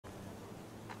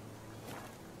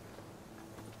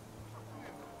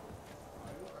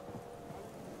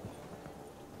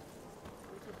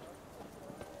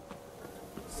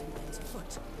Something's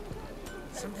afoot.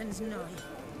 Something's nigh.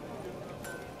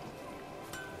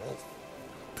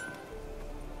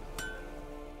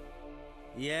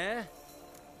 Yeah?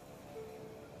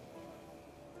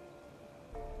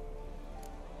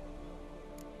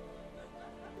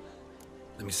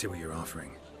 Let me see what you're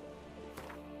offering.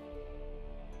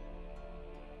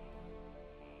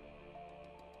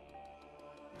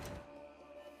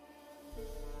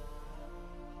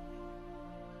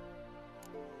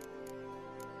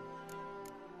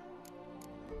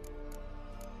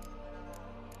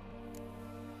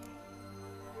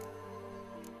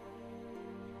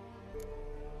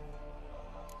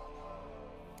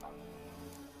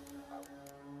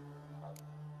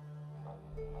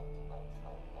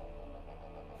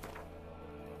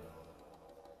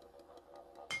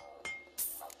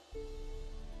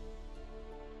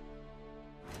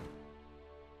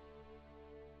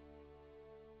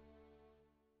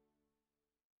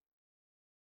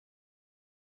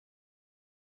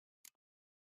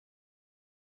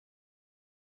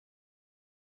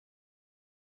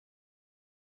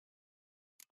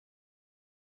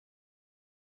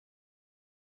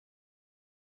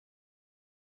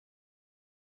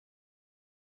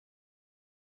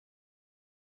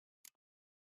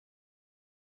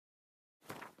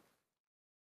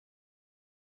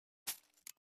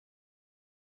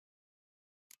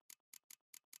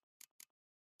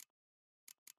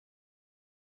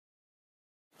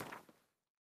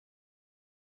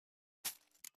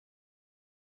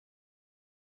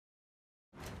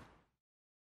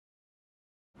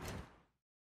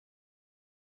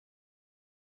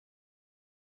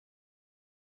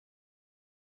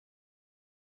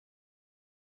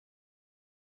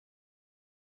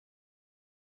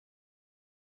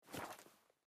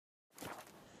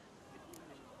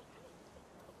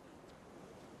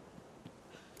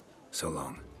 So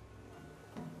long.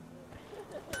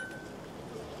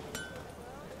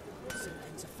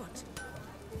 Something's afoot.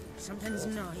 Something's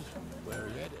nigh. Where are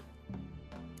you headed?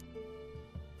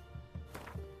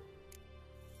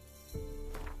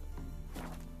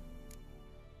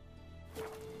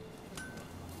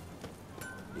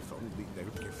 If only their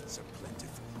gifts are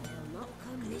plentiful. They'll not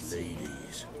come Good this year.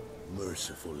 ladies.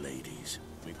 Merciful ladies.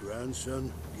 My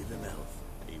grandson, give him health.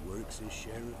 He works his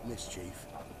share of mischief,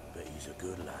 but he's a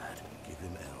good lad. Give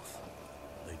him health.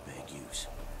 I beg yous.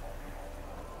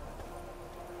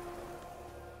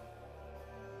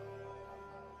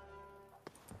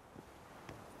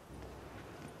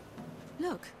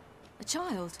 Look, a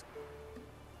child.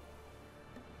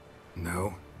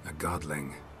 No, a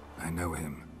godling. I know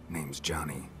him. Name's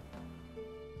Johnny.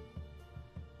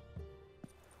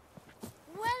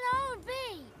 Well, old B,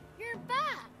 you're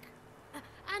back.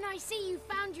 And I see you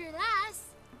found your lass.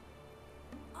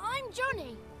 I'm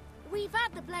Johnny. We've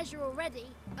had the pleasure already.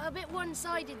 A bit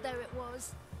one-sided though it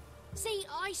was. See,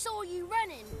 I saw you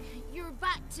running. Your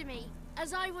back to me,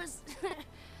 as I was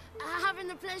having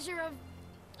the pleasure of...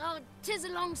 Oh, 'tis a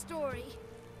long story.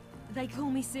 They call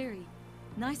me Siri.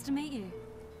 Nice to meet you.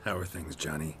 How are things,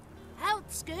 Johnny?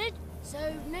 Health's good,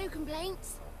 so no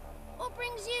complaints. What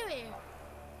brings you here?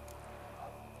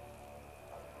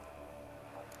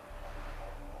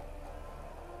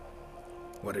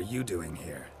 What are you doing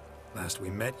here? Last we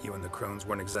met, you and the Crones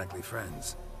weren't exactly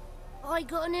friends. I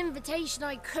got an invitation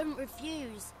I couldn't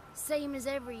refuse, same as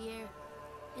every year.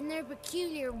 In their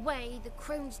peculiar way, the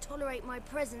Crones tolerate my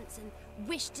presence and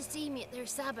wish to see me at their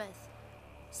Sabbath.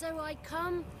 So I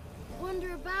come,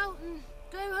 wander about, and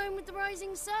go home with the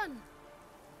rising sun.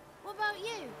 What about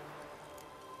you?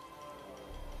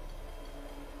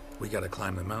 We gotta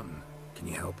climb the mountain. Can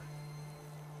you help?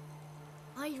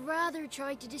 I'd rather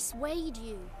try to dissuade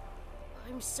you.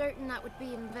 I'm certain that would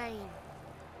be in vain.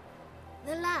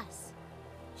 The lass,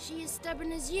 she as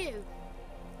stubborn as you?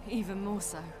 Even more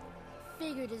so.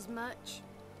 Figured as much.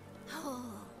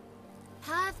 Oh.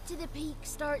 Path to the peak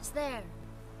starts there,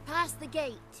 past the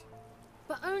gate.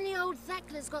 But only old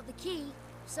Thekla's got the key,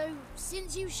 so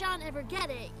since you shan't ever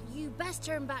get it, you best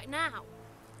turn back now.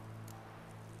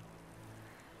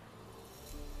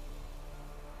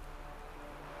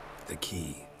 The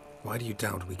key. Why do you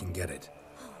doubt we can get it?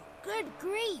 Good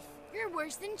grief! You're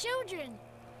worse than children.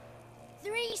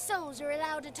 3 souls are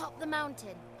allowed atop the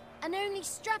mountain, and only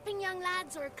strapping young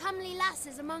lads or comely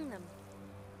lasses among them.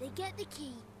 They get the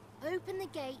key, open the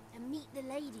gate, and meet the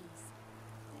ladies.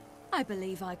 I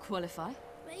believe I qualify.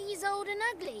 But he's old and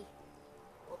ugly.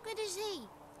 What good is he?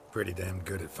 Pretty damn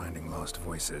good at finding lost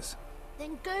voices.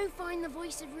 Then go find the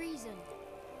voice of reason.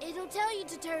 It'll tell you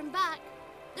to turn back.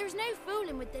 There's no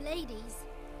fooling with the ladies.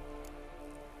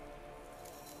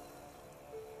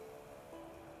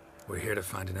 We're here to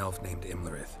find an elf named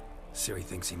Imlerith. Ciri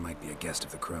thinks he might be a guest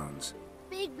of the Crones.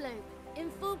 Big bloke, in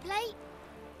full plate?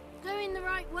 Going the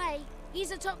right way.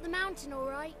 He's atop the mountain, all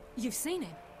right. You've seen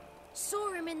him?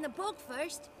 Saw him in the bog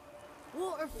first.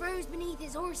 Water froze beneath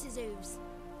his horse's hooves.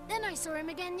 Then I saw him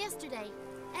again yesterday,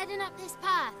 heading up this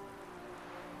path.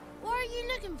 Why are you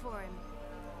looking for him?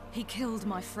 He killed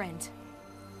my friend.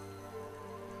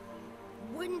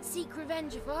 Wouldn't seek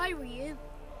revenge if I were you.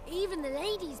 Even the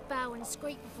ladies bow and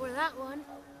scrape before that one.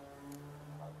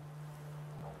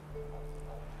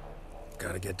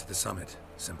 Gotta get to the summit.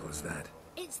 Simple as that.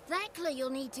 It's Thekla you'll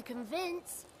need to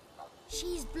convince.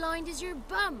 She's blind as your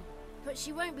bum, but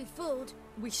she won't be fooled.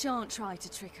 We shan't try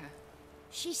to trick her.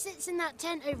 She sits in that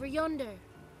tent over yonder.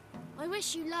 I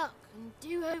wish you luck, and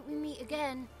do hope we meet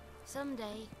again,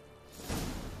 someday.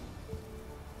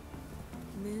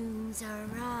 Moons are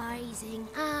rising,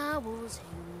 owls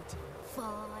hoot,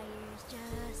 fires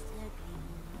just a gleam.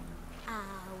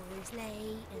 Hours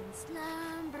late and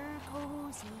slumber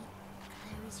cozy,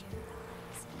 close your eyes.